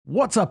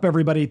What's up,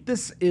 everybody?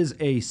 This is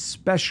a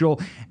special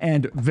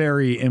and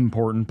very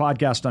important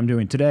podcast I'm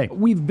doing today.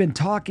 We've been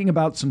talking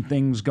about some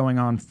things going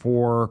on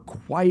for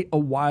quite a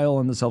while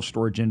in the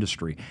self-storage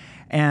industry,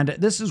 and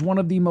this is one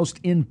of the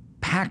most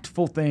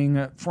impactful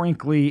thing,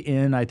 frankly,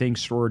 in, I think,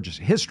 storage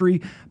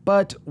history,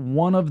 but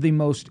one of the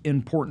most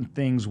important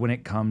things when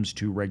it comes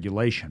to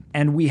regulation.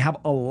 And we have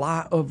a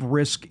lot of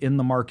risk in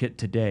the market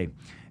today,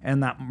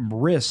 and that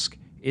risk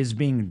is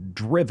being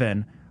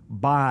driven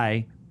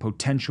by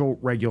potential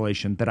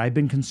regulation that I've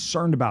been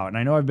concerned about. And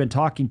I know I've been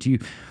talking to you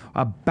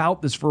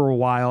about this for a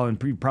while,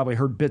 and you've probably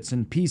heard bits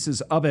and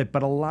pieces of it,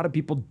 but a lot of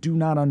people do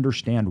not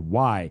understand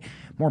why.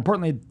 More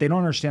importantly, they don't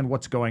understand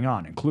what's going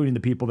on, including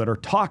the people that are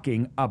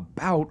talking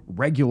about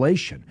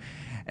regulation.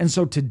 And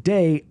so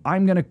today,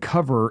 I'm going to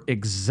cover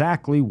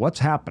exactly what's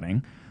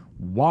happening,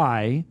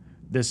 why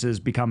this has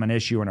become an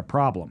issue and a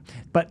problem.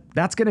 But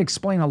that's going to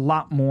explain a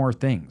lot more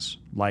things,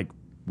 like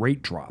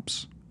rate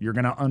drops. You're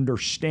going to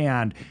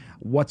understand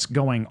what's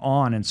going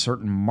on in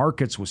certain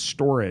markets with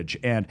storage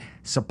and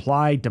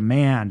supply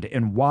demand,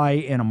 and why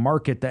in a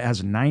market that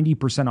has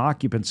 90%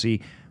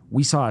 occupancy,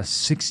 we saw a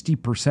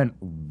 60%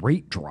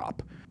 rate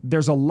drop.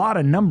 There's a lot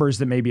of numbers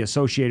that may be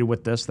associated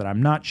with this that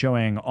I'm not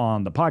showing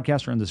on the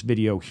podcast or in this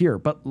video here,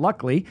 but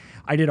luckily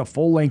I did a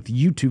full-length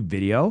YouTube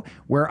video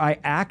where I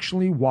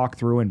actually walk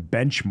through and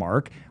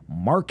benchmark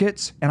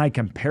markets, and I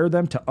compare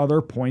them to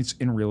other points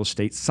in real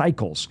estate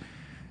cycles.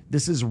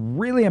 This is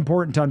really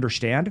important to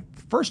understand.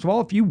 First of all,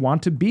 if you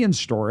want to be in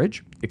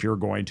storage, if you're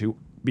going to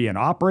be an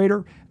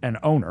operator, an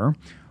owner,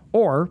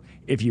 or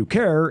if you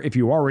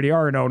already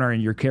are an owner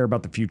and you care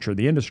about the future of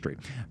the industry.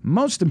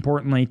 Most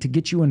importantly, to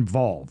get you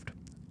involved.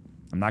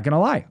 I'm not going to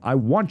lie. I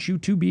want you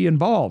to be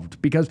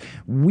involved because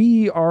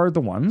we are the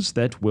ones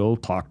that will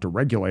talk to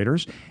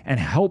regulators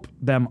and help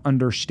them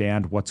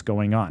understand what's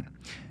going on.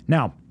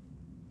 Now,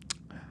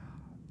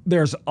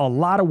 there's a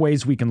lot of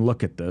ways we can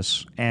look at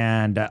this,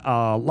 and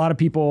a lot of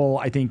people,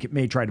 I think,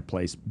 may try to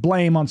place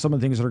blame on some of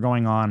the things that are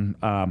going on,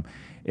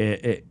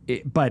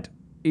 but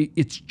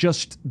it's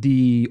just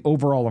the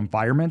overall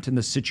environment and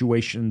the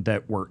situation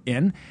that we're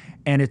in,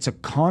 and it's a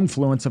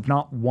confluence of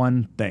not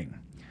one thing.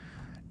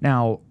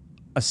 Now,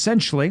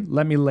 essentially,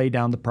 let me lay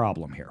down the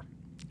problem here,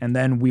 and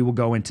then we will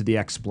go into the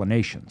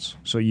explanations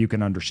so you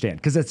can understand,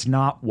 because it's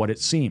not what it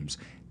seems.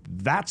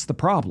 That's the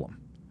problem.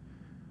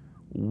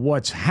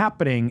 What's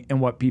happening and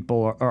what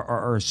people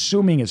are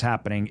assuming is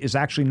happening is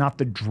actually not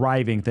the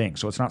driving thing.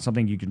 So it's not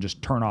something you can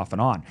just turn off and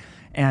on.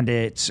 And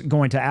it's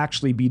going to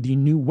actually be the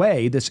new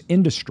way this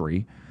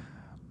industry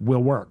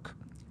will work.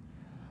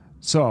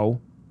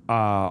 So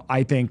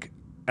I think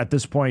at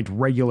this point,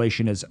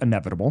 regulation is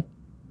inevitable.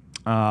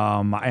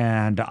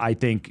 And I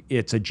think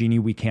it's a genie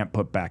we can't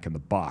put back in the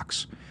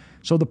box.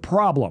 So the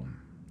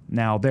problem,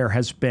 now there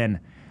has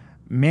been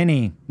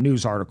many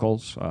news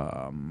articles.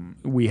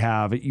 We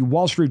have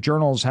Wall Street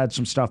Journal's had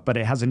some stuff, but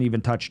it hasn't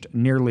even touched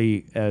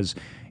nearly as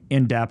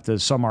in depth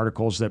as some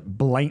articles that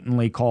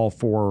blatantly call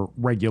for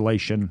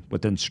regulation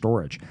within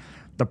storage.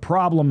 The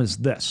problem is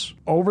this.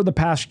 Over the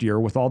past year,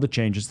 with all the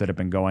changes that have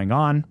been going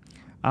on,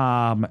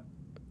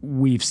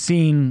 we've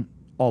seen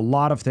a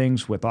lot of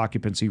things with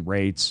occupancy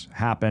rates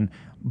happen,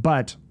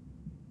 but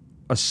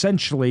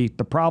essentially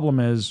the problem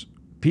is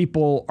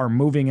people are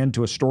moving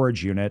into a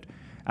storage unit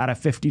at a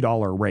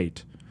 $50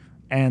 rate.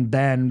 And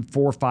then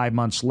 4 or 5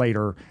 months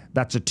later,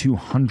 that's a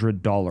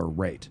 $200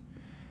 rate.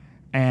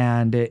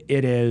 And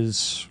it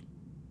is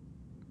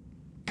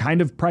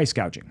kind of price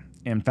gouging.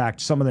 In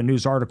fact, some of the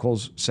news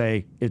articles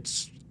say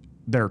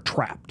they're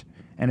trapped,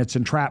 and it's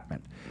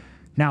entrapment.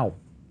 Now,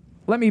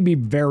 let me be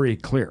very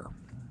clear.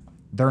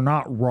 They're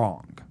not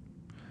wrong.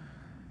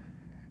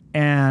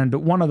 And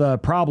one of the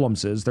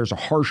problems is there's a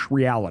harsh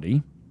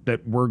reality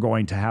that we're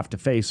going to have to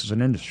face as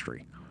an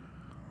industry.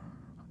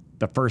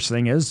 The first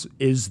thing is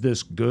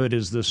this good?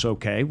 Is this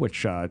okay?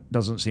 Which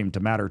doesn't seem to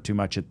matter too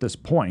much at this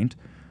point.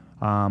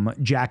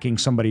 Jacking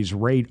somebody's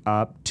rate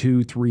up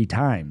 2-3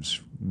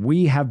 times.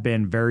 We have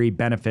been very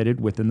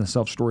benefited within the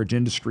self-storage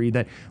industry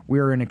that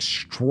we're an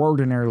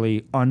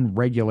extraordinarily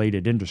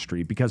unregulated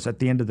industry, because at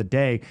the end of the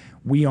day,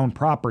 we own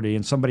property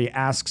and somebody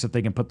asks if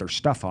they can put their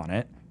stuff on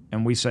it.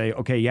 And we say,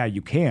 okay, yeah,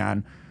 you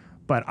can,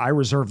 but I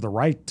reserve the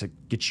right to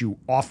get you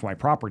off my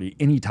property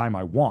anytime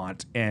I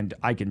want, and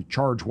I can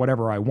charge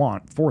whatever I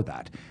want for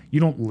that. You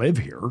don't live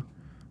here,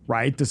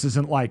 right? This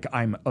isn't like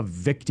I'm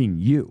evicting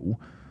you.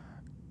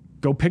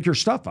 Go pick your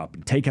stuff up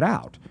and take it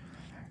out.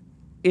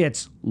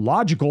 It's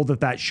logical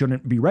that that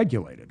shouldn't be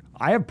regulated.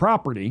 I have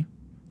property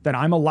that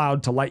I'm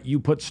allowed to let you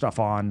put stuff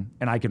on,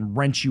 and I can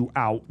rent you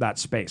out that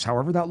space,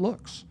 however that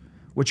looks,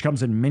 which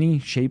comes in many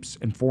shapes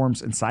and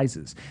forms and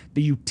sizes,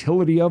 the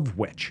utility of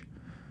which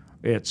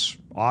it's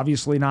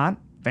obviously not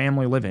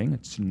family living.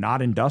 It's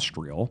not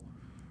industrial.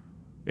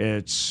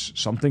 It's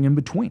something in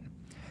between.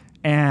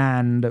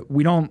 And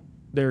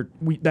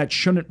that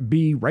shouldn't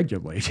be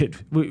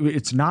regulated.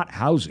 It's not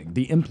housing.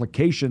 The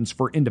implications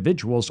for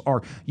individuals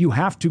are you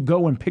have to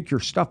go and pick your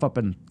stuff up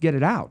and get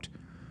it out.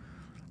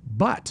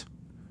 But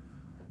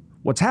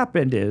what's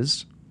happened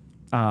is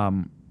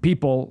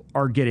people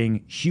are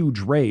getting huge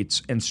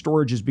rates, and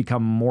storage has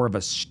become more of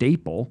a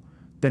staple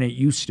than it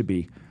used to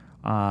be.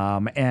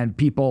 And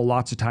people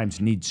lots of times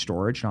need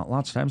storage, not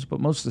lots of times, but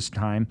most of the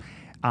time,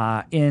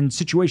 in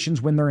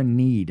situations when they're in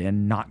need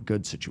and not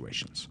good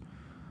situations,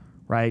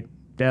 right?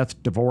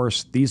 Death,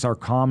 divorce, these are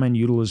common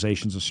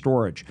utilizations of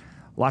storage.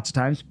 Lots of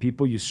times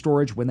people use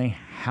storage when they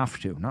have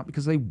to, not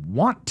because they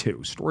want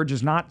to. Storage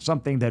is not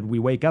something that we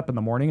wake up in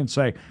the morning and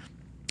say,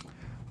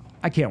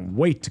 I can't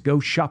wait to go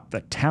shop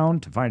the town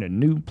to find a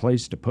new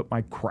place to put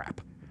my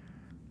crap.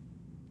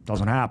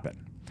 Doesn't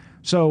happen.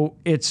 So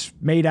it's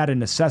made out of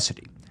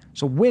necessity.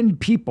 So when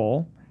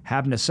people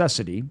have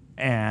necessity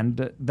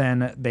and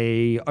then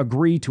they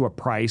agree to a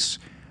price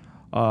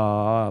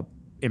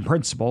in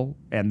principle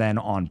and then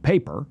on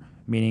paper,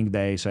 meaning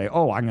they say,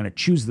 oh, I'm going to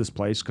choose this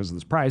place because of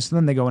this price, and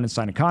then they go in and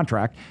sign a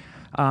contract,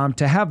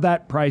 to have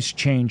that price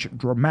change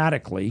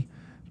dramatically,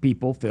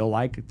 people feel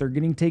like they're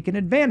getting taken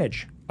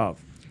advantage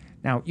of.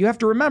 Now, you have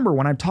to remember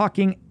when I'm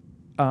talking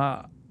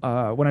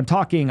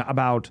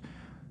about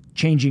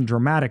changing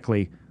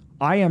dramatically,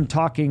 I am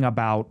talking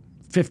about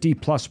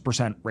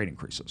 50+% rate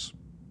increases.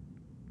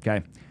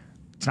 Okay,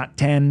 it's not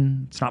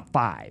 10, it's not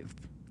 5.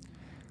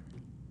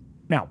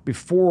 Now,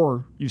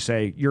 before you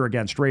say you're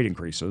against rate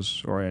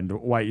increases,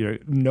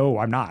 no,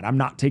 I'm not. I'm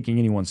not taking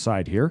anyone's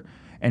side here.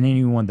 And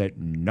anyone that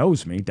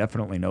knows me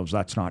definitely knows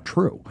that's not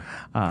true,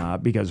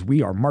 because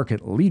we are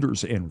market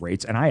leaders in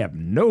rates, and I have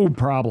no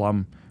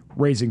problem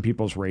raising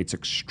people's rates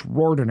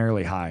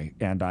extraordinarily high.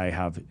 And I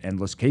have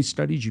endless case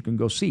studies you can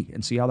go see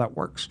and see how that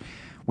works.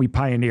 We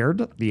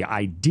pioneered the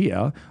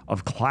idea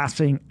of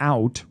classing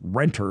out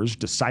renters,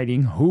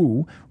 deciding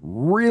who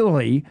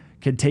really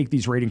can take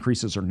these rate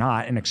increases or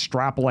not, and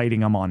extrapolating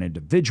them on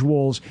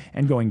individuals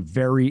and going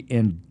very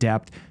in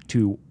depth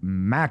to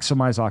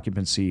maximize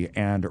occupancy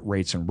and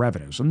rates and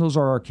revenues. And those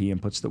are our key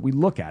inputs that we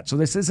look at. So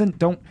this isn't,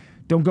 don't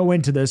go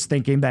into this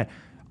thinking that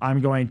I'm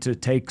going to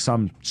take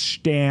some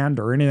stand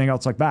or anything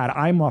else like that.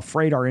 I'm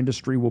afraid our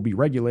industry will be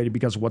regulated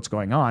because of what's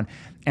going on.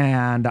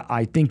 And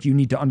I think you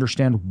need to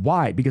understand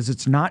why, because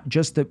it's not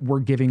just that we're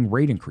giving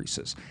rate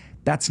increases.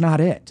 That's not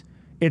it.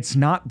 It's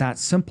not that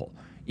simple,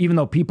 even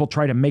though people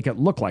try to make it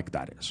look like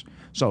that is.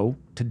 So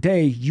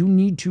today you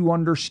need to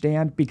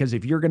understand, because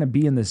if you're going to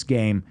be in this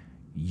game,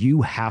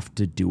 you have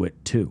to do it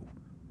too.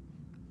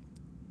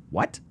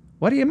 What?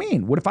 What do you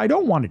mean? What if I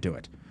don't want to do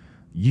it?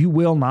 You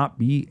will not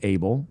be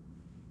able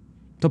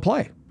to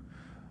play.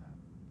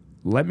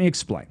 Let me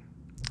explain.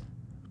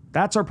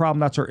 That's our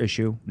problem. That's our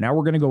issue. Now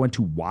we're going to go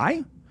into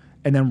why,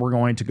 and then we're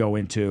going to go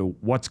into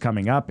what's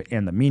coming up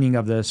and the meaning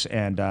of this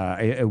and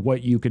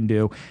what you can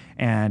do,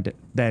 and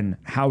then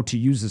how to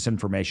use this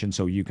information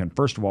so you can,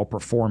 first of all,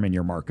 perform in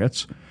your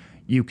markets.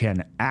 You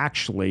can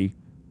actually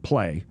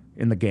play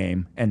in the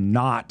game and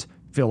not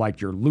feel like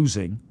you're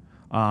losing.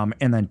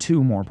 And then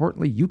two, more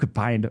importantly, you could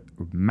find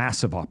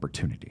massive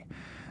opportunity.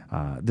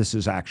 This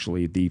is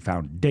actually the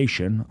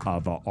foundation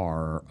of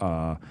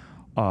our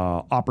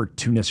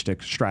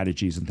opportunistic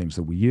strategies and things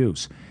that we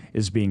use,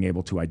 is being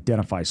able to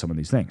identify some of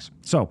these things.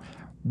 So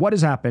what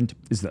has happened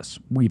is this.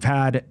 We've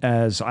had,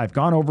 as I've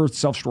gone over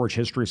self-storage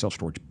history,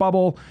 self-storage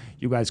bubble,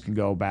 you guys can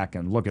go back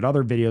and look at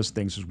other videos,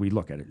 things as we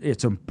look at it.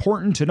 It's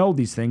important to know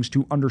these things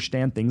to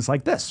understand things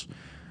like this.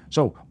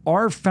 So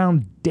our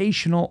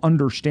foundational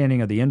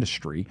understanding of the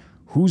industry,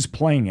 who's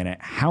playing in it,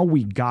 how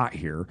we got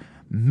here,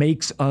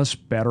 makes us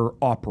better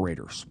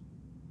operators,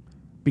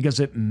 because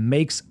it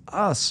makes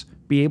us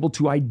be able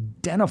to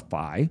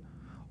identify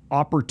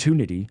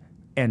opportunity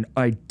and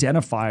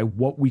identify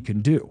what we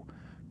can do,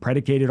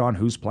 predicated on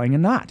who's playing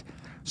and not.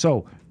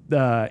 So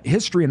the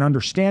history and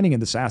understanding of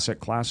this asset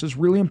class is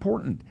really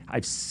important.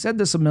 I've said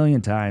this a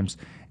million times,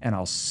 and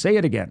I'll say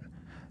it again.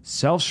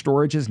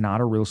 Self-storage is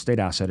not a real estate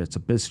asset. It's a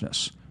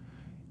business.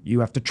 You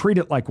have to treat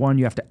it like one.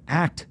 You have to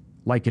act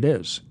like it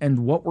is. And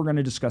what we're going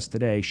to discuss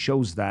today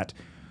shows that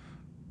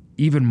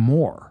even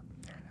more.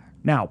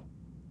 Now,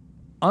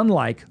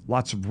 unlike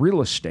lots of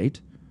real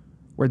estate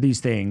where these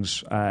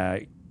things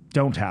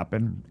don't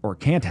happen or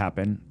can't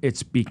happen,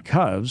 it's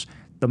because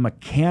the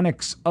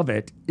mechanics of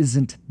it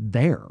isn't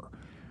there.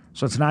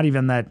 So it's not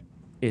even that,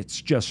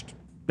 it's just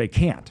they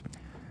can't.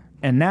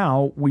 And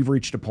now we've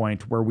reached a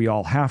point where we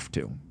all have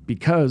to,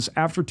 because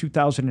after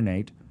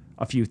 2008,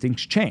 a few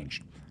things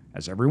changed.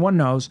 As everyone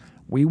knows,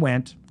 we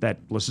went, that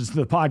listens to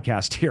the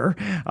podcast here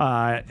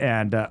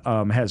and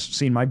has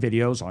seen my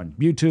videos on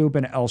YouTube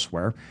and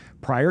elsewhere.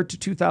 Prior to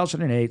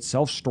 2008,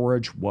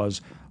 self-storage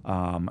was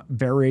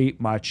very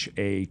much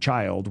a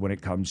child when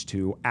it comes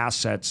to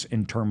assets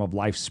in terms of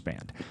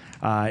lifespan.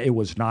 It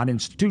was not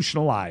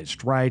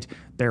institutionalized, right?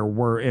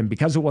 And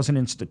because it wasn't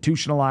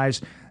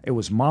institutionalized, it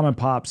was mom and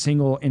pop,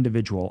 single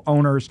individual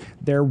owners.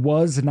 There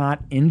was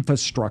not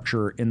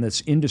infrastructure in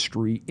this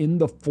industry in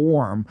the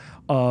form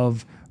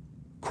of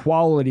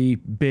quality,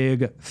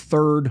 big,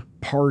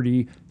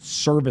 third-party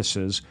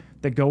services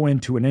that go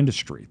into an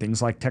industry, things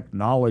like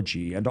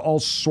technology and all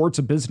sorts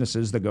of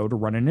businesses that go to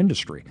run an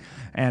industry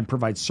and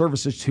provide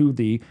services to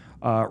the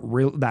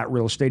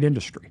real estate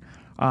industry.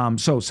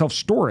 So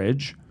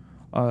self-storage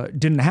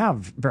didn't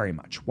have very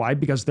much. Why?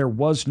 Because there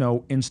was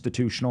no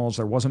institutionals,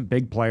 there wasn't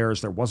big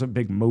players, there wasn't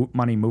big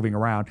money moving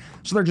around,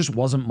 so there just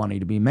wasn't money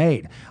to be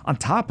made. On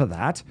top of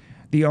that,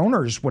 the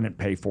owners wouldn't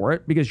pay for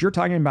it because you're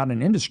talking about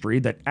an industry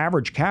that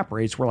average cap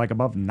rates were like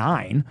above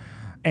 9,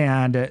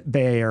 and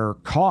their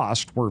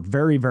costs were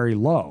very, very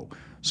low.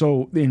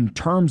 So in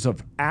terms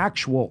of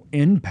actual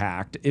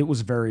impact, it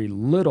was very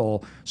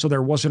little. So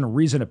there wasn't a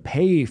reason to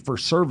pay for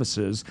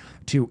services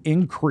to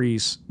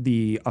increase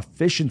the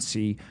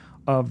efficiency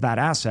of that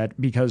asset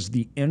because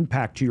the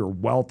impact to your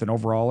wealth and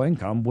overall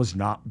income was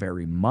not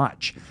very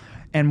much.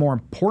 And more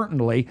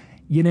importantly,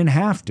 you didn't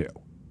have to.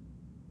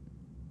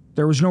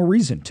 There was no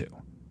reason to.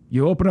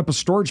 You open up a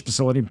storage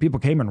facility and people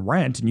came and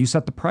rent and you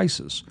set the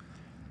prices.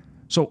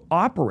 So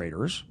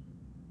operators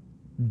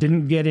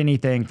didn't get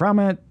anything from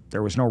it.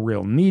 There was no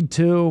real need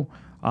to.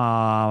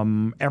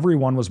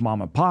 Everyone was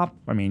mom and pop.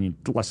 I mean,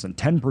 less than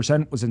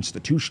 10% was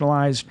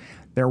institutionalized.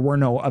 There were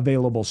no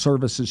available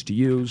services to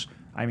use.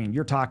 I mean,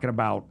 you're talking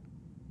about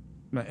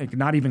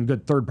not even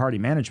good third-party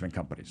management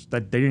companies.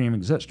 That they didn't even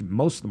exist.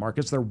 Most of the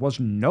markets, there was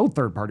no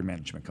third-party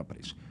management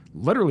companies.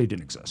 Literally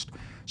didn't exist.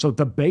 So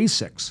the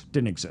basics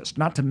didn't exist,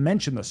 not to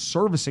mention the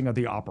servicing of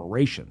the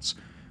operations,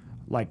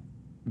 like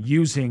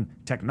using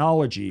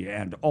technology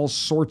and all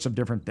sorts of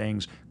different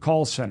things,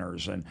 call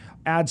centers and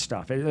ad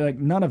stuff. Like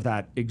none of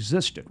that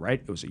existed,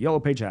 right? It was a yellow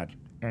page ad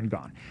and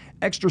gone.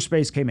 Extra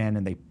Space came in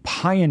and they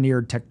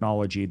pioneered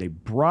technology. They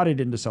brought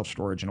it into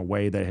self-storage in a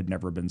way that had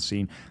never been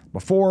seen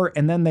before.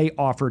 And then they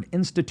offered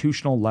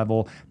institutional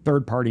level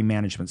third-party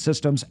management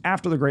systems.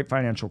 After the great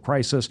financial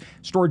crisis,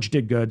 storage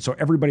did good, so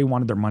everybody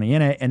wanted their money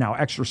in it. And now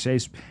Extra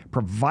Space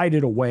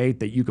provided a way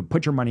that you could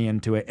put your money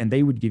into it and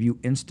they would give you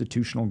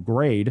institutional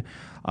grade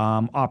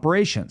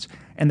operations.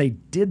 And they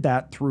did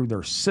that through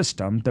their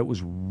system that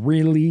was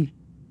really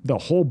the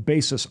whole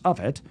basis of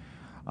it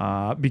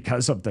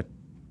because of the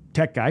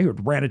tech guy who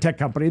ran a tech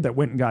company that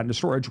went and got into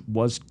storage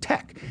was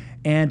tech.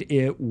 And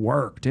it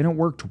worked, and it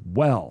worked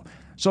well.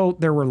 So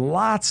there were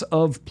lots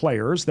of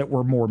players that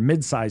were more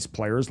mid-sized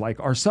players like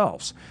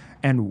ourselves.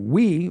 And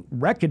we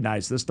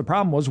recognized this. The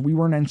problem was we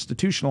weren't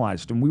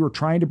institutionalized, and we were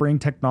trying to bring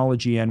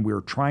technology in. We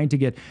were trying to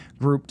get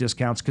group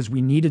discounts because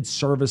we needed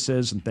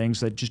services and things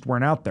that just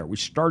weren't out there. We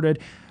started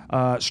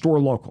Store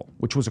Local,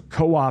 which was a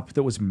co-op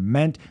that was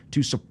meant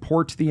to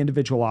support the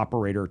individual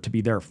operator, to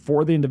be there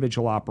for the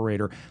individual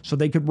operator so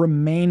they could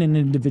remain an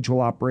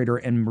individual operator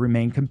and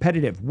remain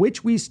competitive,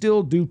 which we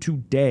still do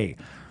today.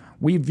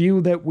 We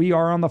view that we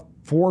are on the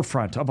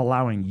forefront of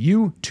allowing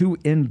you to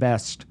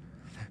invest,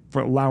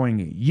 for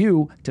allowing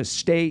you to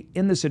stay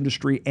in this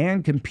industry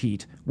and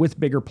compete with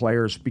bigger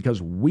players, because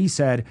we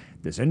said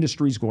this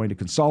industry is going to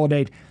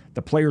consolidate,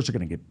 the players are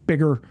going to get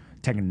bigger,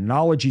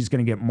 technology is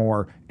going to get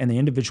more, and the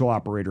individual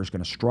operator is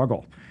going to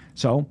struggle.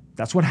 So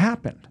that's what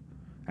happened.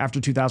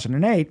 After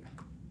 2008,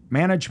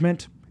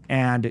 management,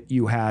 and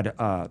you had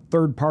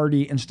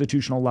third-party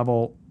institutional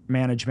level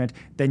management.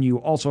 Then you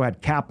also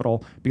had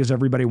capital because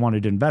everybody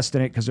wanted to invest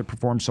in it because it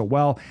performed so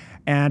well.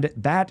 And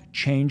that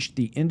changed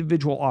the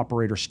individual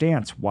operator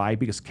stance. Why?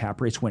 Because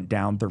cap rates went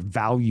down, their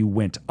value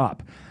went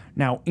up.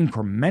 Now,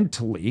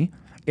 incrementally,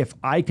 if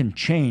I can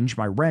change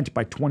my rent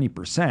by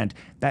 20%,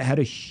 that had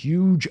a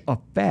huge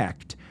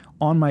effect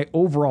on my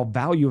overall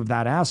value of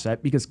that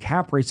asset because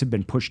cap rates have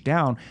been pushed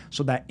down,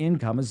 so that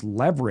income is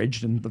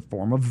leveraged in the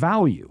form of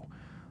value.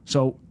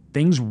 So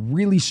things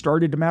really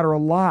started to matter a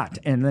lot.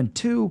 And then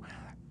two,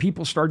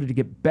 people started to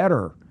get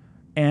better,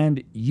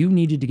 and you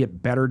needed to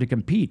get better to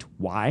compete.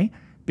 Why?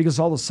 Because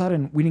all of a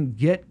sudden we didn't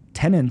get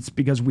tenants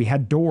because we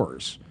had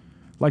doors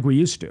like we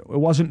used to. It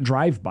wasn't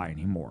drive-by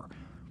anymore.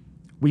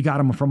 We got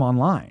them from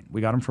online. We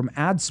got them from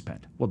ad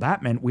spend. Well,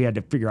 that meant we had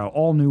to figure out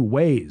all new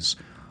ways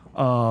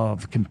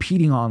of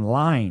competing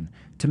online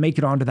to make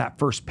it onto that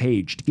first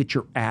page, to get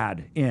your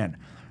ad in.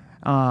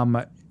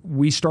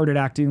 We started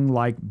acting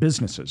like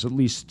businesses, at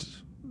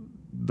least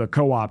the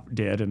co-op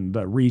did and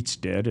the REITs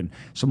did and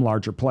some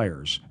larger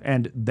players.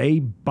 And they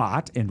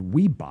bought and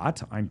we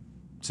bought, I'm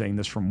saying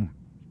this from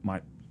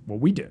what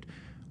we did.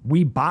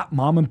 We bought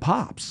mom and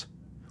pops.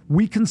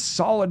 We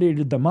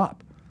consolidated them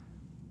up.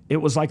 It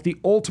was like the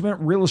ultimate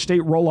real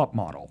estate roll-up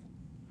model.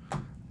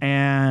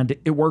 And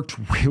it worked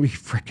really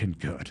freaking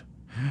good.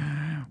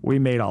 We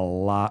made a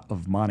lot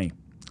of money.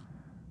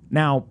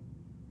 Now,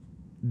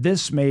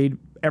 this made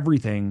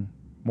everything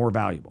more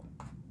valuable,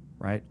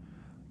 right?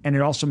 And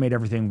it also made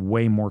everything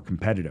way more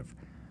competitive.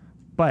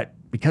 But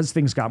because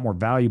things got more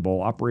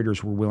valuable,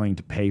 operators were willing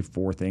to pay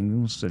for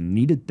things and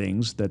needed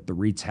things that the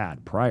REITs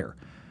had prior.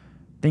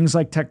 Things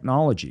like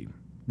technology.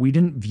 We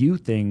didn't view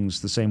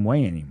things the same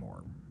way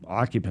anymore.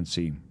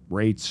 Occupancy,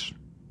 rates,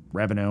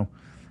 revenue.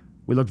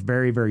 We looked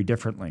very, very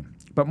differently.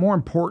 But more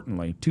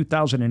importantly,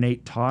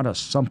 2008 taught us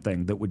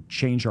something that would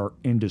change our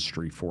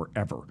industry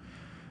forever.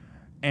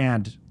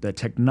 And the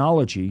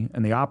technology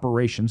and the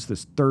operations,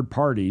 this third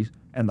party,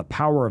 and the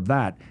power of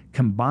that,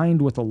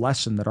 combined with a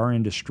lesson that our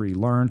industry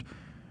learned,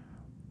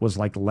 was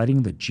like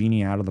letting the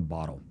genie out of the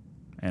bottle,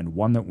 and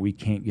one that we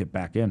can't get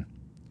back in.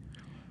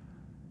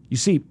 You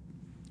see,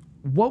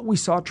 what we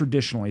saw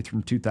traditionally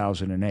from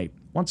 2008,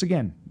 once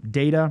again,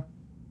 data,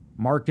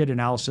 market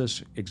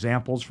analysis,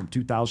 examples from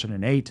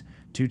 2008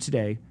 to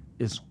today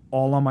is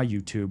all on my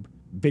YouTube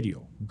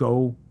video.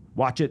 Go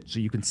watch it so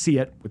you can see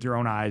it with your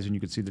own eyes and you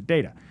can see the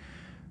data.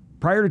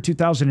 Prior to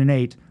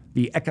 2008,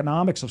 the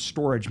economics of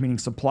storage, meaning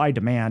supply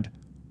demand,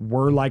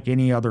 were like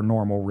any other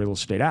normal real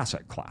estate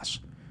asset class,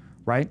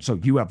 right? So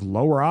you have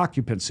lower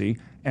occupancy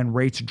and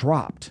rates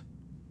dropped,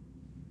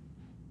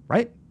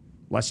 right?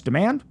 Less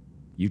demand,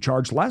 you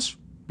charge less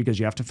because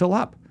you have to fill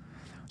up.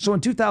 So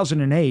in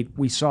 2008,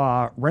 we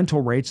saw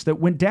rental rates that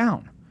went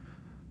down.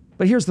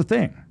 But here's the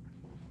thing.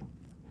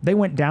 They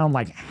went down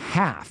like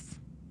half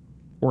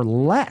or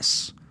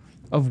less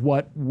of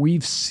what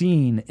we've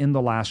seen in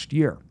the last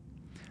year.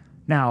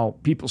 Now,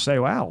 people say,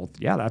 well,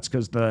 yeah, that's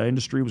because the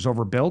industry was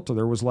overbuilt or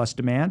there was less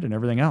demand and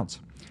everything else.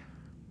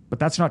 But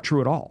that's not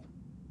true at all.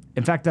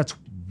 In fact, that's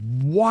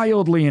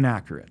wildly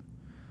inaccurate.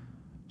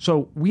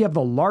 So we have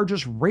the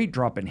largest rate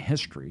drop in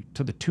history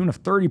to the tune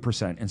of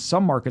 30%. In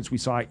some markets, we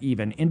saw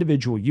even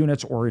individual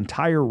units or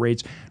entire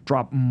rates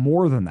drop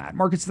more than that.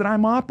 Markets that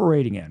I'm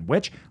operating in,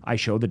 which I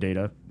show the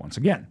data once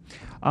again.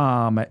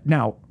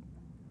 Now,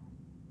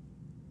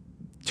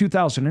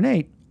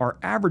 2008, our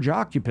average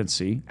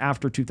occupancy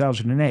after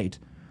 2008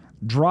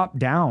 dropped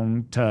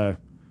down to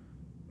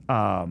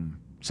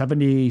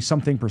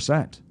 70-something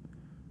percent.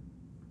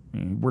 I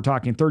mean, we're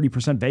talking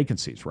 30%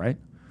 vacancies, right?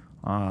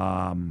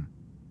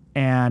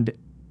 And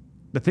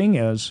the thing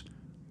is,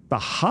 the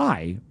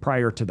high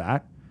prior to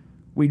that,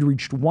 we'd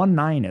reached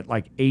 1.9 at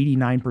like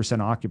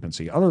 89%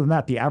 occupancy. Other than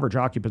that, the average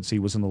occupancy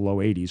was in the low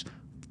 80s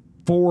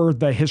for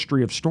the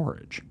history of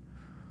storage.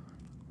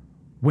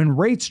 When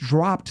rates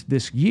dropped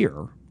this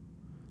year,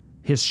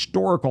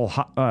 historical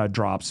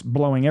drops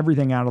blowing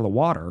everything out of the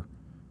water,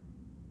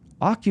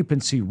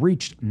 occupancy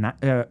reached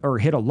or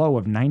hit a low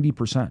of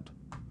 90%.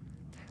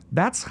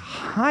 That's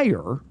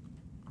higher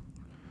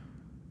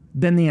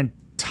than the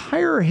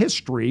entire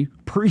history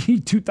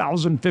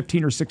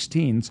pre-2015 or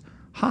 16's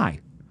high.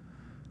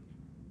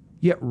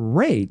 Yet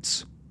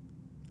rates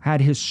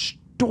had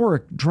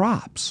historic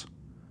drops.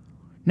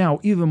 Now,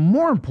 even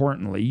more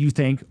importantly, you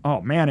think,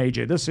 oh man,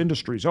 AJ, this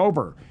industry's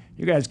over.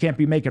 You guys can't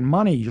be making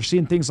money. You're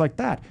seeing things like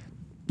that.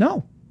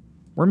 No,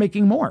 we're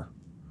making more.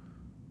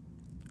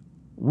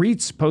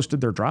 REITs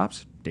posted their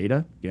drops,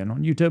 data, again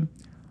on YouTube,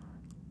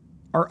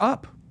 are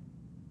up.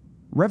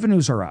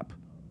 Revenues are up.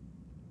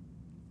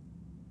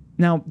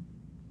 Now,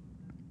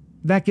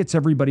 that gets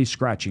everybody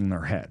scratching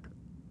their head.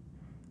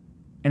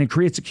 And it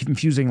creates a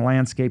confusing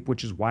landscape,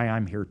 which is why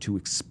I'm here to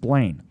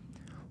explain.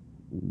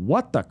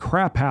 What the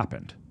crap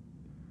happened?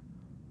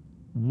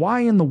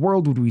 Why in the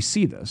world would we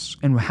see this?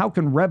 And how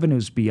can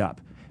revenues be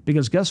up?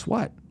 Because guess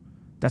what?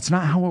 That's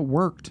not how it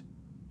worked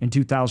in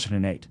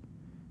 2008.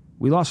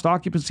 We lost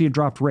occupancy and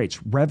dropped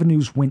rates.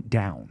 Revenues went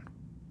down.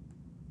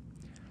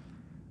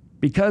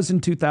 Because in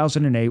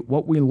 2008,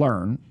 what we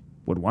learned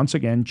would once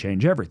again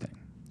change everything.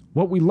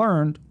 What we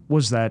learned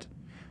was that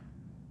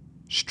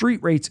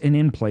street rates and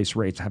in-place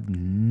rates have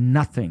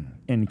nothing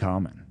in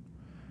common.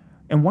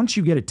 And once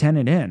you get a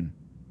tenant in,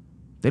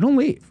 they don't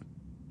leave.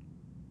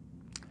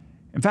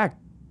 In fact,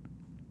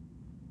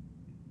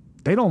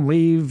 they don't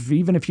leave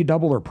even if you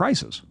double their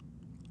prices.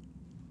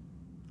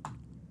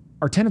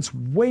 Our tenants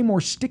way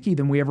more sticky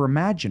than we ever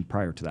imagined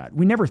prior to that.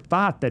 We never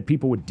thought that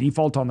people would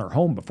default on their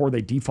home before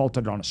they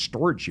defaulted on a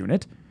storage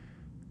unit.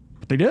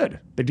 But they did.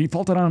 They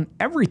defaulted on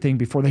everything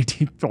before they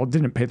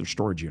didn't pay their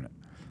storage unit.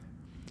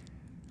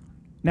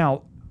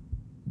 Now,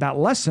 that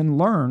lesson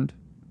learned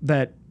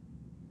that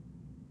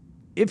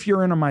if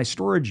you're in my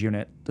storage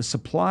unit, the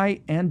supply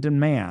and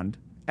demand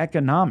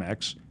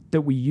economics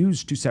that we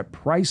use to set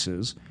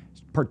prices,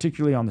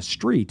 particularly on the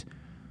street,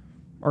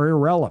 are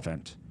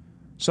irrelevant.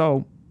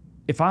 So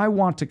if I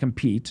want to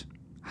compete,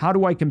 how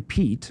do I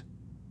compete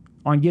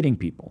on getting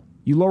people?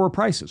 You lower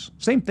prices.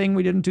 Same thing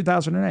we did in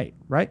 2008,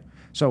 right?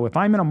 So if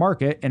I'm in a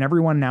market and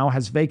everyone now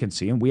has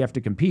vacancy and we have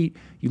to compete,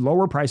 you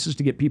lower prices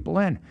to get people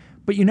in.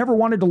 But you never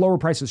wanted to lower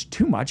prices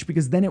too much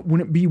because then it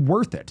wouldn't be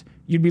worth it.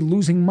 You'd be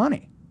losing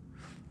money.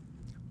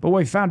 But what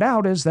we found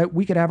out is that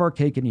we could have our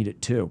cake and eat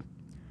it too.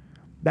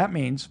 That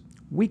means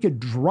we could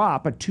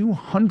drop a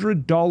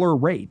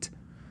 $200 rate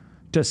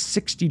to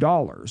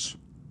 $60,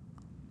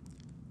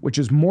 which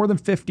is more than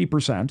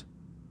 50%,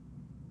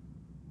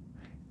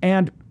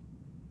 and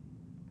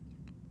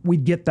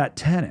we'd get that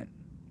tenant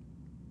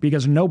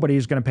because nobody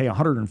is going to pay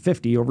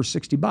 $150 over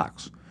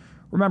 $60.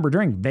 Remember,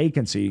 during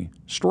vacancy,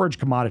 storage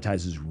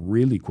commoditizes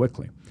really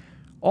quickly.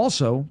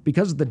 Also,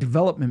 because of the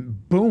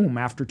development boom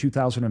after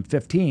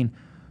 2015,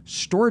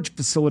 storage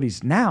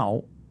facilities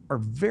now are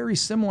very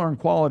similar in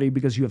quality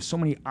because you have so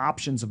many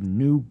options of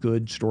new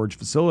good storage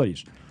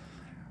facilities,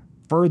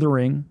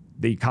 furthering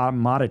the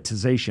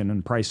commoditization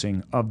and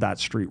pricing of that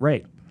street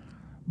rate.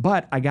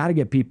 But I got to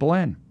get people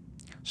in.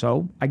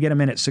 So I get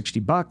them in at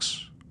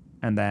 $60,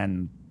 and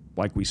then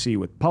like we see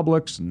with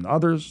Publix and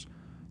others,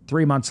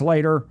 3 months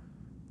later,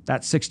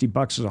 that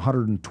 $60 is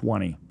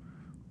 $120.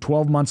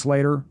 12 months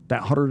later,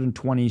 that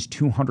 $120 is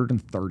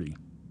 $230.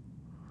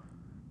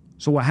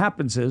 So what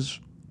happens is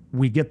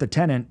we get the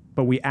tenant,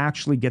 but we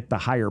actually get the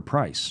higher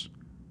price.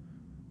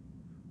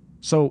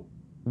 So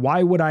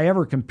why would I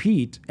ever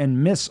compete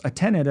and miss a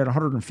tenant at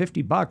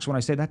 $150 when I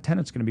say that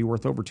tenant's going to be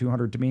worth over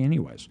 $200 to me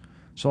anyways?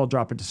 So I'll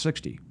drop it to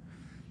 $60.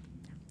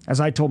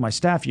 As I told my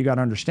staff, you got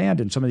to understand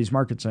in some of these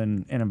markets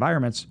and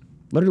environments,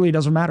 literally it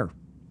doesn't matter.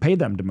 Pay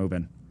them to move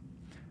in.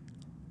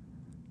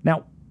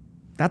 Now,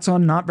 that's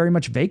on not very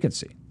much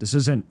vacancy.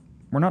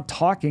 We're not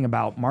talking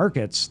about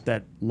markets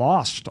that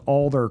lost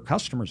all their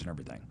customers and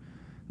everything.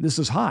 This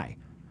is high,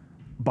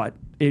 but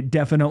it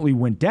definitely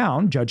went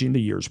down. Judging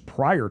the years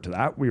prior to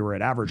that, we were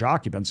at average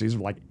occupancies of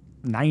like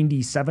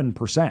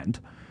 97%.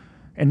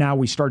 And now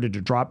we started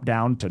to drop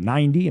down to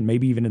 90 and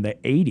maybe even in the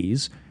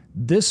 80s.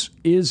 This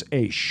is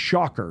a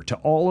shocker to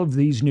all of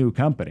these new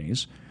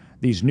companies,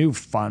 these new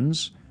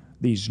funds,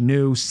 these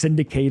new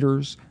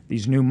syndicators,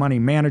 these new money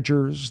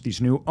managers,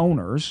 these new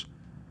owners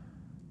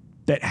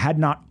that had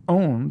not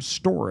owned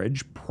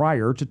storage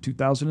prior to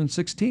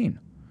 2016.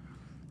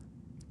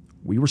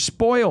 We were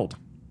spoiled.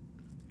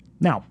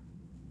 Now,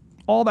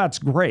 all that's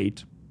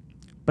great,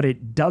 but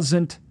it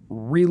doesn't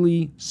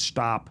really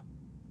stop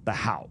the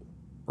how,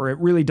 or it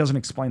really doesn't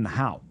explain the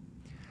how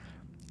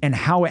and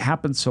how it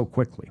happens so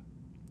quickly.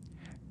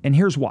 And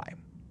here's why.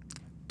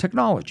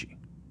 Technology.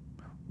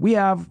 We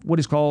have what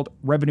is called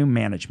revenue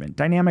management,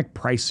 dynamic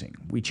pricing.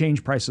 We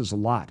change prices a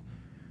lot.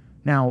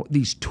 Now,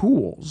 these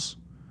tools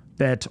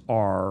that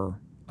are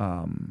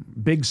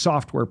big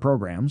software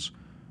programs,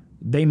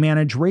 they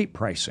manage rate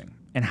pricing.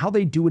 And how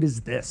they do it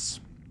is this.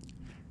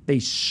 They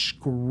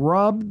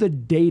scrub the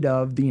data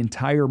of the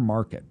entire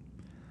market.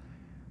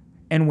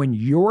 And when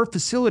your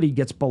facility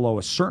gets below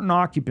a certain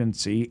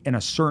occupancy in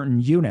a certain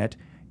unit,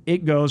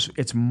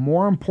 it's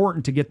more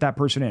important to get that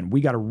person in.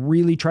 We got to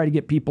really try to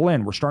get people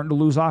in. We're starting to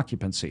lose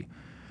occupancy.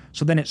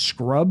 So then it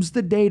scrubs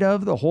the data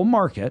of the whole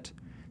market,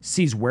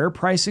 sees where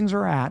pricings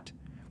are at,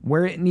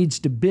 where it needs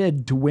to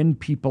bid to win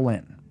people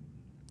in.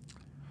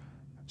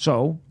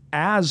 So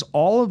as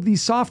all of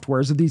these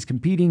softwares of these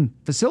competing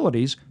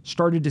facilities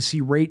started to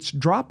see rates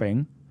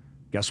dropping,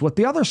 guess what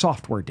the other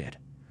software did?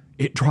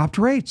 It dropped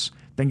rates.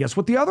 Then guess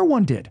what the other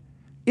one did?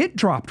 It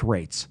dropped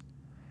rates.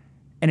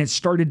 And it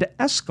started to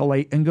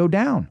escalate and go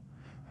down.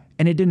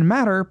 And it didn't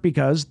matter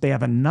because they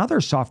have another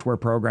software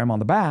program on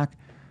the back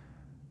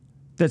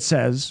that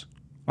says,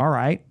 all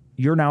right,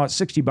 you're now at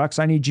 $60.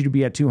 I need you to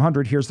be at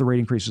 $200. Here's the rate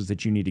increases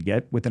that you need to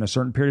get within a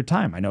certain period of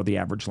time. I know the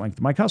average length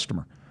of my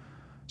customer.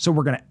 So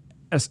we're going to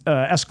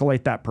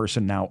escalate that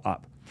person now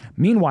up.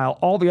 Meanwhile,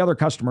 all the other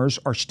customers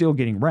are still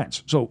getting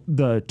rents. So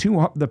the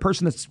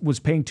person that was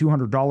paying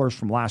 $200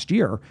 from last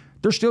year,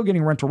 they're still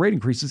getting rental rate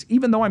increases,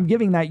 even though I'm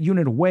giving that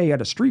unit away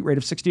at a street rate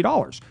of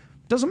 $60.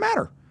 Doesn't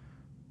matter.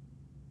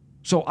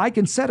 So I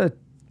can set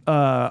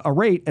a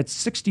rate at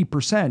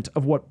 60%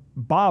 of what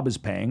Bob is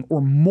paying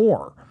or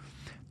more.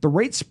 The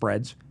rate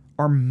spreads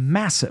are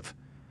massive.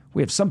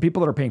 We have some people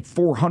that are paying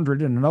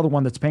 $400 and another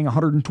one that's paying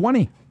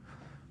 $120.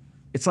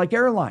 It's like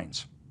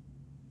airlines.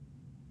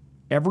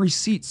 Every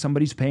seat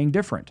somebody's paying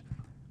different.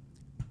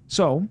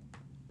 So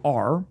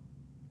our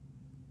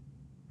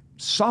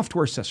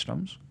software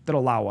systems that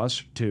allow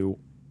us to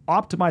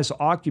optimize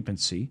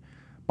occupancy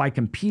by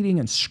competing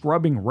and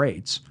scrubbing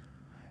rates,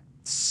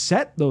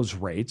 set those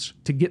rates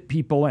to get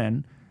people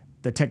in.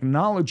 The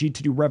technology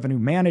to do revenue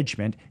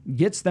management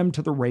gets them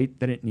to the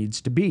rate that it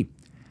needs to be.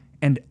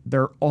 And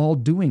they're all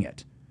doing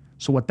it.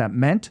 So what that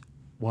meant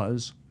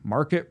was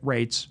market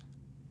rates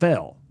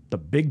fell. The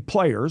big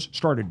players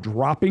started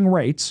dropping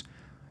rates.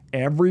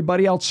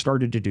 Everybody else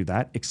started to do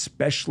that,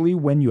 especially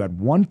when you had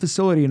one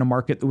facility in a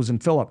market that was in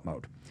fill-up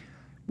mode,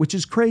 which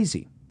is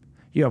crazy.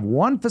 You have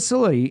one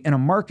facility in a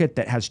market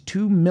that has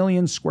 2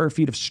 million square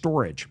feet of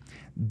storage.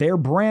 They're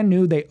brand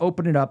new. They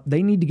open it up.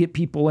 They need to get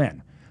people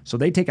in. So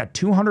they take a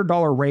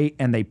 $200 rate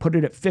and they put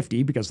it at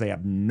 $50 because they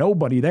have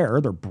nobody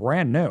there. They're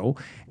brand new.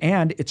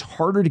 And it's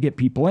harder to get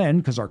people in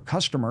because our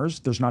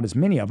customers, there's not as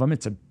many of them.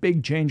 It's a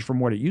big change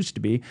from what it used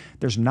to be.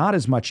 There's not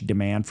as much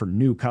demand for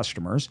new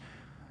customers.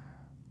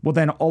 Well,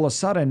 then all of a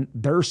sudden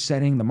they're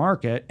setting the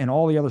market and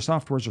all the other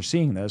softwares are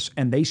seeing this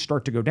and they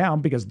start to go down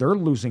because they're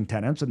losing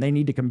tenants and they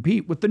need to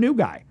compete with the new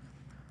guy.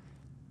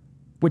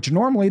 Which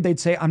normally they'd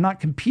say, I'm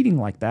not competing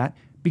like that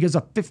because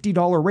a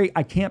 $50 rate,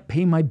 I can't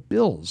pay my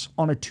bills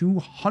on a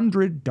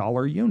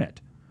 $200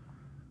 unit.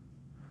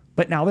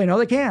 But now they know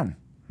they can.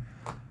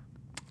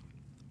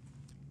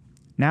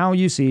 Now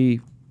you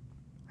see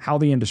how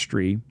the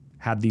industry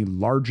had the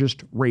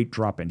largest rate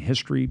drop in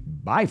history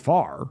by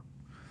far,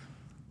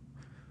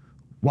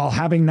 while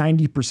having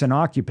 90%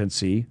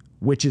 occupancy,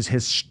 which is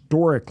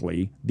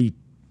historically the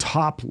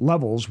top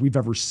levels we've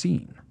ever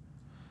seen.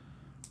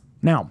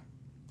 Now,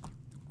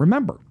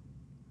 remember,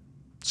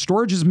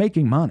 storage is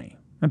making money.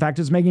 In fact,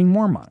 it's making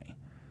more money.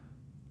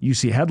 You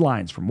see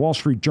headlines from Wall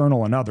Street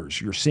Journal and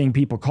others. You're seeing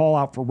people call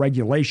out for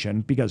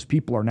regulation because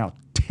people are now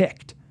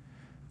ticked.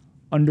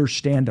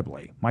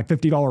 Understandably, my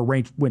 $50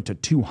 rate went to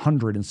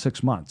 $200 in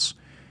 6 months.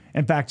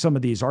 In fact, some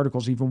of these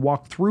articles even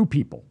walk through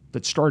people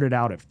that started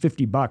out at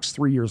 $50.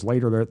 3 years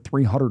later, they're at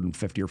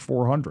 $350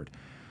 or $400.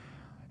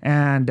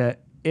 And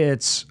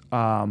it's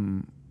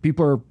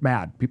people are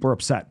mad, people are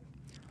upset.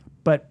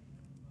 But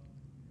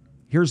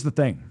here's the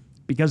thing,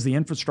 because the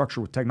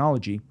infrastructure with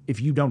technology,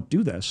 if you don't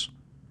do this,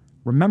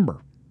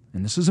 remember,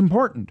 and this is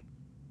important,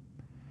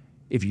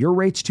 if your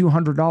rate's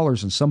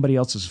 $200 and somebody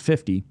else is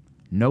 $50,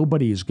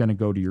 nobody is going to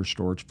go to your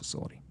storage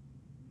facility.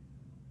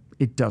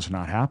 It does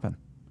not happen.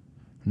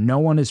 No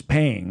one is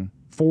paying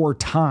 4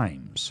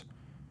 times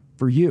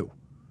for you.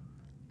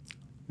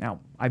 Now,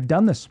 I've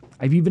done this.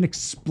 I've even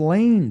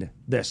explained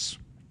this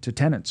to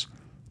tenants,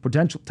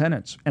 potential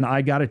tenants, and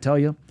I got to tell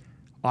you,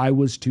 I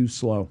was too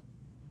slow.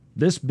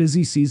 This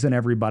busy season,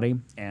 everybody,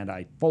 and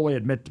I fully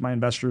admit to my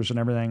investors and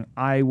everything,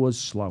 I was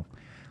slow.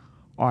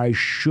 I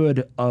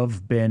should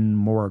have been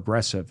more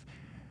aggressive.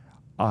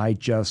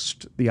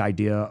 The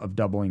idea of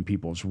doubling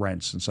people's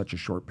rents in such a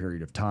short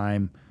period of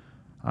time,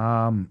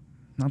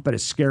 not that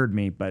it scared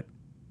me, but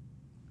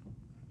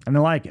I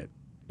didn't like it.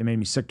 It made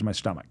me sick to my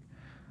stomach.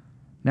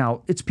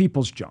 Now, it's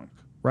people's junk,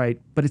 right?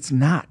 But it's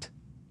not.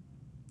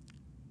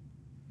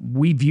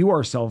 We view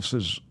ourselves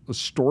as a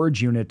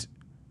storage unit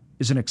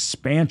is an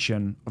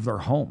expansion of their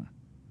home.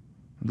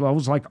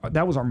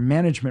 That was our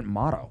management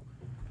motto.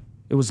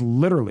 It was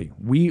literally,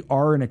 we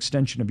are an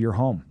extension of your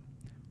home.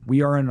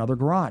 We are another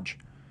garage.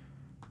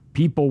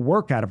 People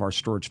work out of our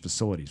storage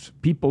facilities.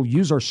 People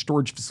use our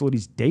storage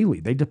facilities daily.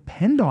 They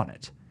depend on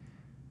it.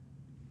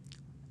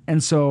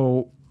 And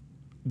so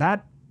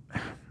that,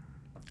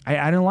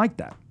 I didn't like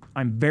that.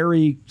 I'm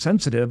very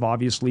sensitive,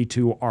 obviously,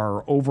 to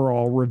our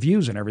overall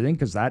reviews and everything,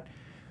 because that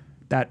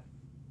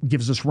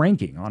gives us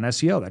ranking on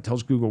SEO. That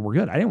tells Google we're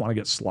good. I didn't want to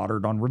get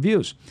slaughtered on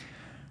reviews.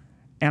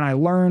 And I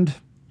learned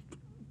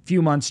a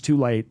few months too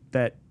late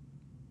that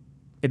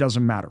it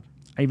doesn't matter.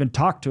 I even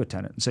talked to a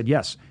tenant and said,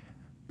 yes,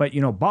 but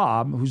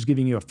Bob, who's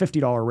giving you a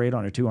 $50 rate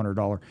on a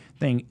 $200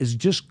 thing, is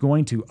just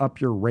going to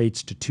up your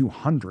rates to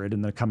 $200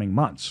 in the coming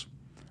months.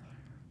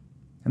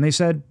 And they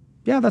said,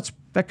 yeah,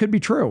 that could be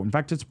true. In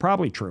fact, it's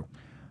probably true.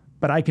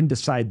 But I can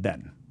decide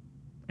then,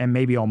 and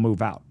maybe I'll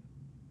move out.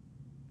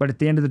 But at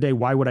the end of the day,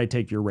 why would I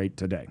take your rate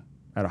today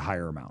at a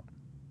higher amount?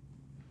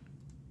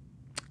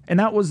 And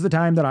that was the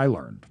time that I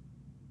learned.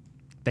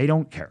 They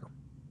don't care.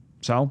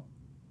 So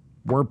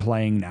we're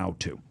playing now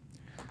too.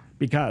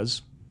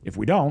 Because if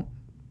we don't,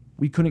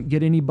 we couldn't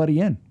get anybody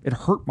in. It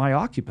hurt my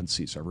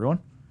occupancies, everyone.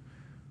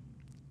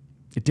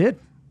 It did.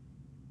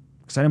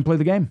 Because I didn't play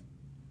the game.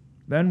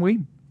 Then we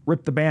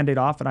ripped the Band-Aid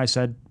off and I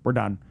said, we're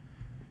done.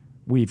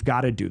 We've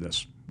got to do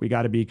this. We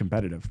got to be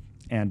competitive.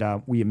 And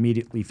we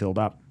immediately filled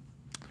up.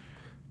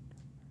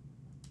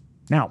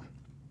 Now,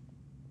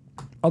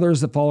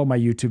 others that follow my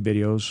YouTube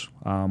videos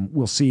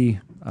will see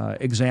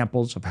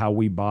examples of how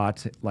we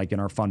bought, like in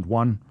our Fund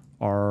 1,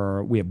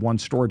 we have one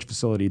storage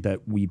facility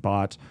that we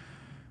bought,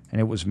 and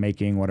it was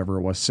making whatever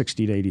it was,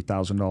 $60,000 to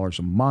 $80,000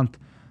 a month.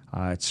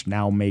 It's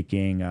now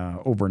making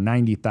over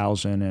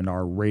 $90,000, and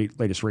our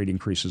latest rate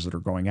increases that are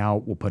going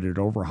out will put it at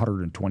over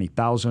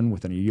 $120,000.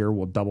 Within a year,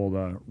 we'll double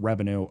the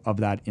revenue of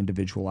that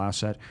individual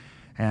asset,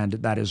 and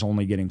that is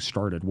only getting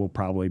started. We'll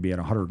probably be at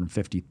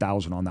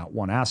 $150,000 on that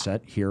one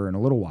asset here in a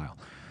little while.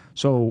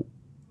 So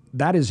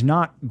that is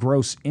not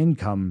gross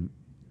income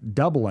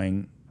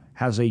doubling.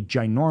 Has a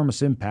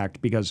ginormous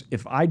impact, because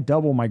if I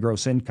double my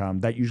gross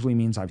income, that usually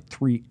means I've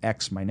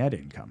 3x my net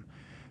income,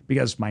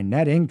 because my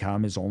net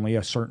income is only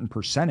a certain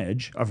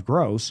percentage of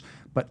gross,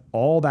 but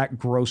all that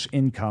gross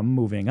income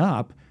moving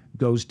up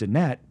goes to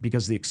net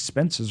because the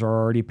expenses are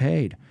already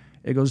paid.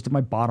 It goes to my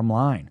bottom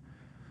line.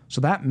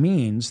 So that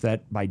means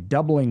that by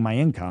doubling my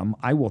income,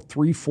 I will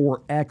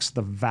 3-4x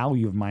the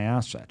value of my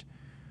asset.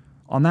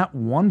 On that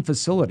one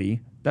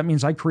facility, that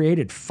means I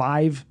created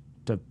 5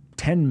 to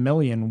 10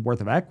 million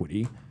worth of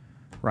equity,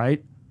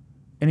 right,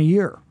 in a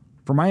year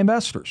for my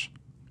investors.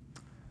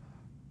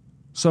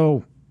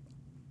 So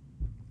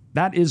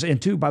that is,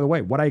 and two, by the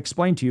way, what I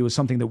explained to you is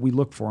something that we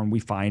look for and we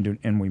find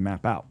and we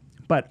map out.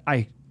 But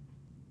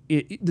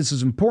this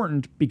is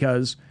important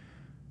because,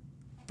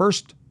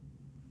 first,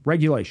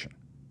 regulation.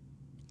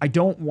 I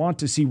don't want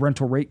to see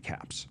rental rate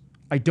caps.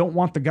 I don't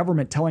want the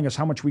government telling us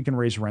how much we can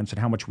raise rents and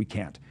how much we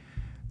can't.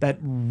 That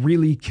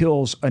really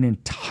kills an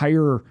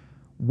entire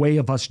way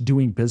of us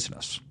doing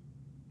business.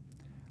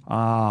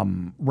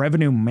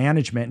 Revenue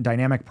management and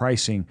dynamic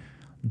pricing,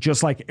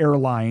 just like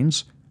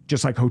airlines,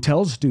 just like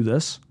hotels do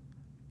this,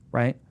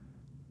 right?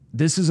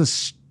 This is a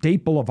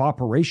staple of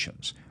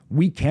operations.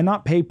 We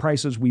cannot pay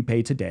prices we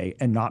pay today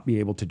and not be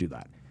able to do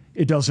that.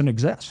 It doesn't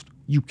exist.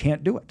 You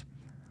can't do it.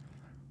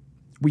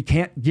 We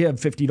can't give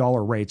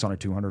 $50 rates on a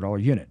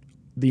 $200 unit.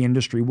 The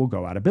industry will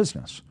go out of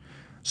business.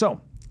 So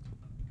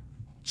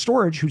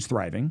storage, who's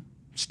thriving,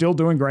 still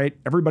doing great.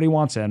 Everybody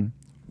wants in.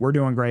 We're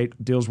doing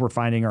great. Deals we're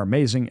finding are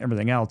amazing.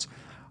 Everything else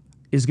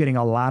is getting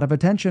a lot of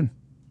attention,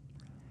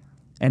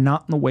 and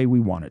not in the way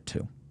we want it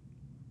to.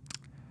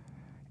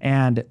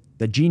 And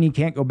the genie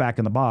can't go back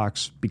in the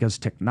box, because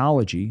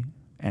technology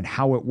and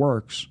how it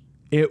works,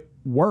 and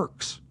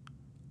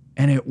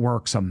it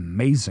works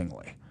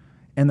amazingly.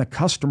 And the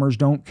customers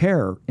don't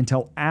care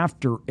until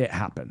after it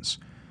happens,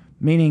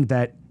 meaning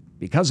that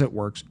because it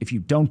works, if you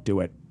don't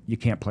do it, you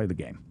can't play the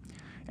game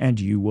and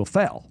you will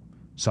fail.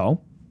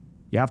 So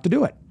you have to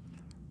do it.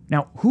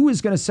 Now, who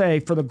is going to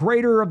say, for the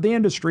greater of the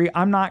industry,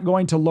 I'm not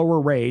going to lower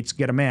rates,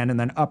 get them in, and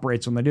then up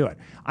rates when they do it?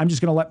 I'm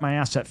just going to let my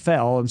asset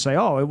fail and say,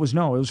 oh, it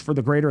was for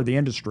the greater of the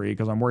industry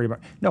because I'm worried about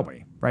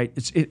nobody, right?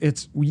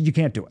 You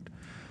can't do it.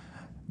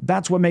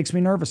 That's what makes me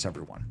nervous,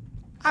 everyone.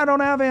 I don't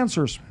have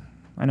answers.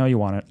 I know you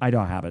want it. I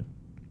don't have it.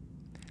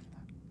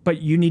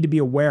 But you need to be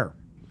aware,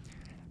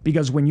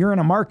 because when you're in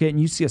a market and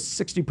you see a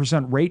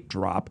 60% rate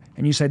drop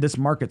and you say this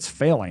market's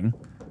failing,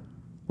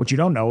 what you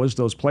don't know is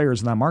those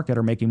players in that market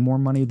are making more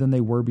money than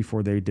they were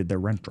before they did their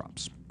rent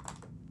drops.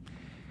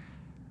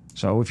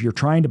 So if you're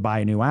trying to buy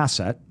a new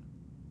asset,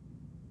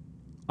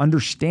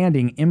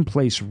 understanding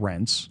in-place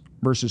rents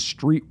versus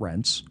street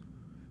rents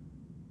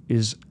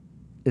is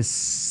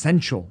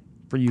essential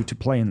for you to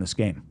play in this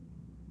game.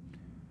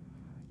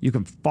 You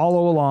can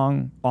follow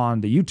along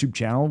on the YouTube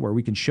channel where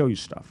we can show you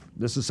stuff.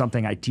 This is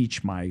something I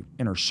teach my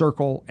inner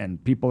circle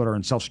and people that are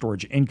in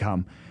self-storage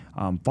income.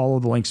 Follow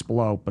the links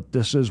below, but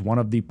this is one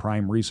of the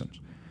prime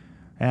reasons.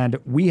 And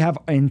we have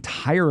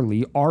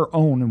entirely our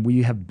own, and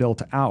we have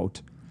built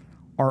out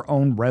our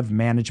own rev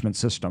management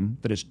system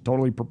that is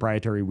totally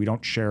proprietary. We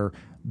don't share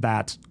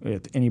that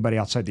with anybody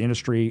outside the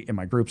industry. In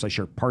my groups, I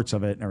share parts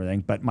of it and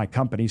everything, but my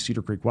company,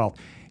 Cedar Creek Wealth,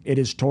 it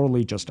is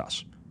totally just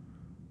us.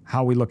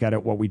 How we look at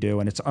it, what we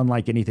do, and it's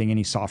unlike anything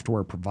any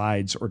software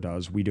provides or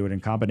does. We do it in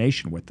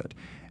combination with it.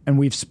 And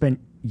we've spent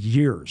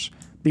years.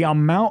 The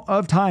amount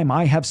of time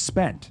I have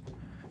spent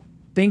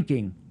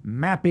thinking,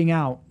 mapping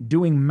out,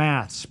 doing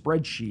math,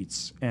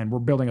 spreadsheets, and we're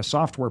building a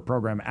software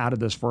program out of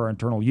this for our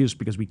internal use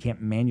because we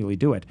can't manually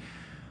do it,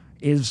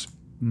 is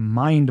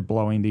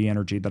mind-blowing, the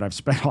energy that I've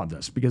spent on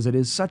this, because it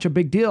is such a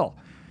big deal.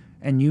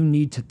 And you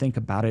need to think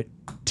about it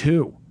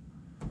too.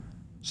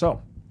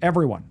 So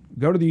everyone,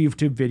 go to the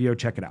YouTube video,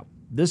 check it out.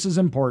 This is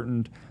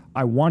important.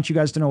 I want you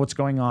guys to know what's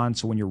going on,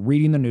 so when you're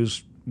reading the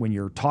news, when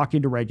you're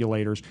talking to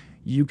regulators,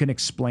 you can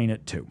explain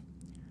it too.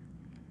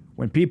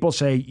 When people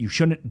say you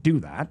shouldn't do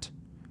that,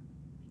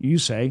 you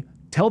say,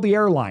 tell the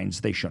airlines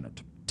they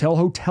shouldn't. Tell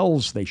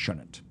hotels they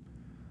shouldn't.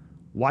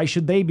 Why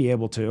should they be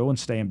able to and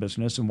stay in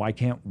business, and why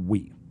can't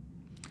we?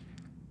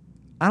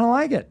 I don't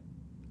like it.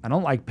 I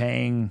don't like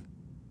paying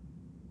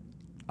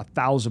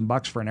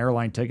 $1,000 for an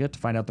airline ticket to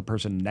find out the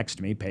person next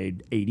to me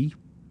paid $80,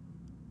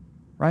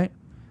 right?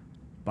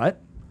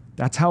 But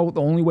that's how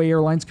the only way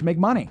airlines can make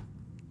money.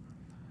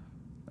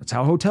 That's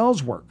how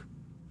hotels work.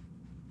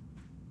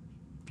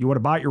 If you would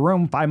have bought your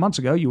room 5 months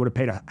ago, you would have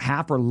paid a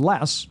half or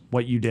less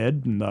what you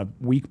did in the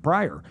week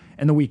prior.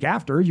 And the week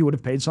after, you would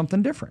have paid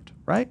something different,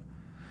 right?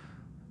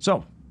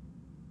 So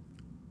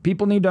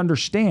people need to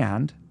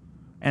understand,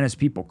 and as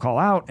people call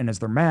out and as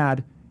they're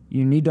mad,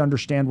 you need to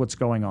understand what's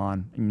going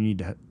on, and you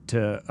need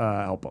to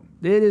help them.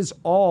 It is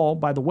all,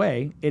 by the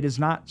way, it is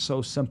not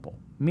so simple,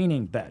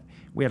 meaning that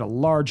we had a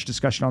large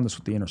discussion on this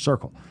with the inner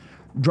circle.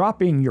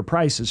 Dropping your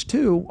prices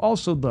too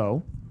also,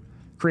 though,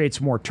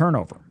 creates more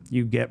turnover.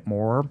 You get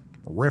more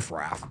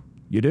riffraff.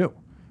 You do.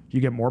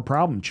 You get more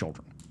problem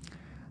children.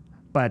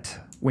 But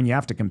when you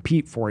have to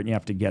compete for it and you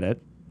have to get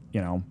it,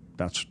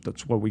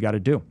 that's what we got to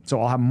do. So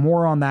I'll have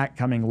more on that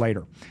coming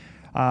later.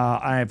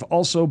 I've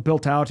also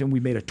built out, and we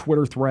made a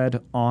Twitter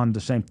thread on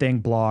the same thing,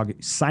 blog.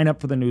 Sign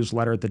up for the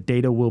newsletter. The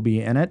data will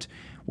be in it.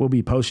 We'll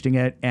be posting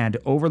it. And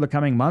over the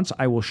coming months,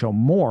 I will show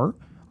more.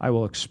 I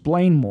will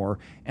explain more,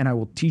 and I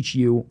will teach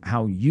you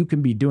how you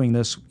can be doing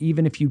this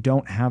even if you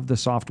don't have the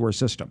software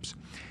systems.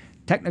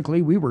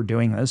 Technically, we were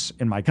doing this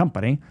in my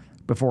company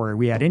before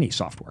we had any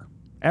software,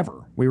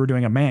 ever. We were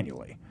doing it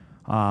manually.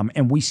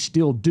 And we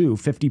still do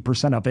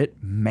 50% of it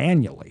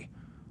manually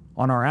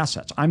on our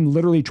assets. I'm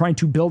literally trying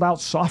to build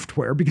out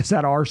software because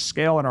at our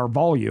scale and our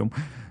volume,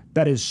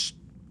 it's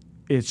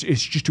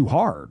just too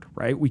hard,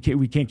 right? We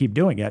can't keep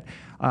doing it.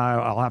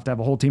 I'll have to have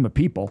a whole team of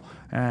people,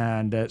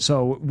 and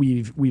so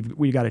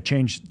we've got to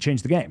change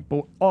the game.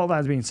 But all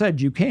that being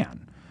said, you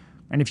can,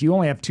 and if you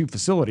only have 2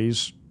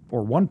 facilities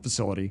or 1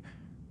 facility,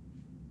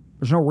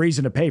 there's no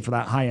reason to pay for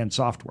that high-end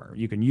software.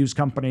 You can use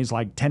companies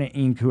like Tenant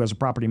Inc., who has a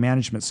property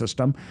management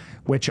system,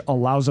 which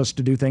allows us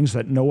to do things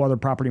that no other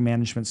property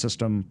management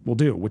system will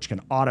do, which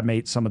can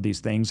automate some of these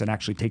things and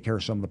actually take care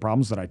of some of the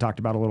problems that I talked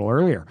about a little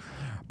earlier.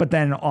 But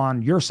then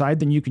on your side,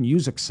 then you can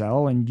use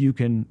Excel and you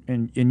can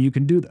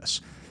do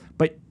this.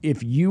 But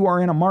if you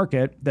are in a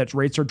market that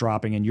rates are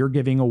dropping and you're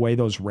giving away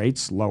those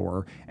rates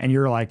lower and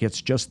you're like,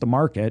 it's just the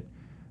market,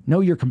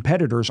 no, your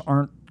competitors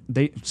aren't.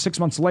 6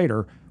 months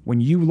later,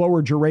 when you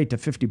lowered your rate to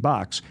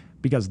 $50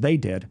 because they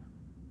did,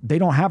 they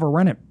don't have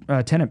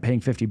a tenant paying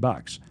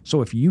 $50.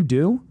 So if you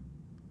do,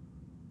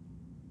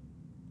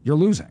 you're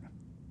losing.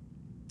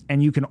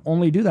 And you can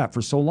only do that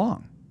for so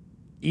long.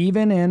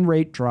 Even in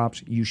rate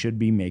drops, you should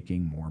be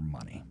making more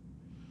money.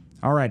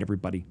 All right,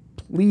 everybody,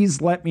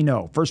 please let me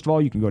know. First of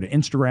all, you can go to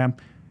Instagram.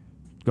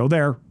 Go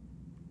there.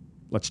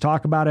 Let's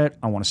talk about it.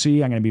 I want to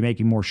see. I'm going to be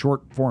making more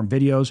short form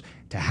videos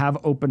to have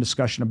open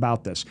discussion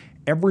about this.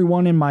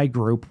 everyone in my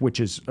group, which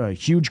is a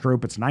huge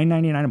group, it's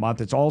 $9.99 a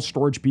month. It's all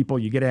storage people.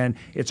 You get in.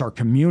 It's our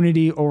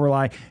community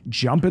overlay.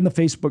 Jump in the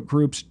Facebook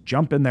groups.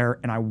 Jump in there.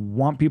 And I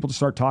want people to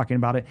start talking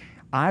about it.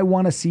 I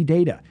want to see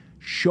data.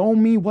 Show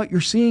me what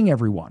you're seeing,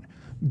 everyone.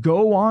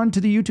 Go on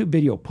to the YouTube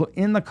video. Put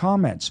in the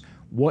comments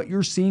what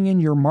you're seeing in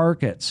your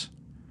markets,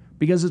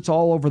 because it's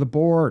all over the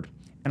board.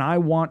 And I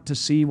want to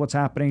see what's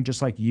happening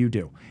just like you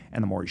do.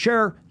 And the more you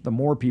share, the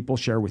more people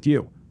share with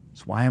you.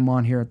 That's why I'm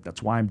on here.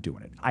 That's why I'm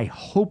doing it. I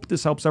hope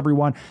this helps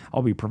everyone.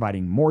 I'll be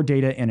providing more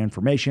data and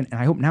information. And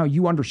I hope now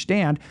you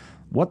understand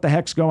what the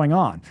heck's going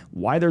on,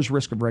 why there's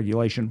risk of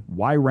regulation,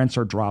 why rents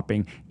are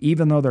dropping,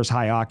 even though there's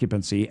high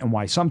occupancy, and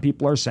why some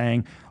people are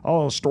saying,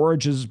 oh,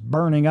 storage is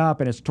burning up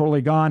and it's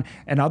totally gone.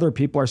 And other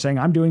people are saying,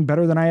 I'm doing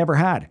better than I ever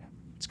had.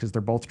 It's because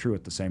they're both true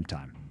at the same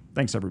time.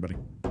 Thanks, everybody.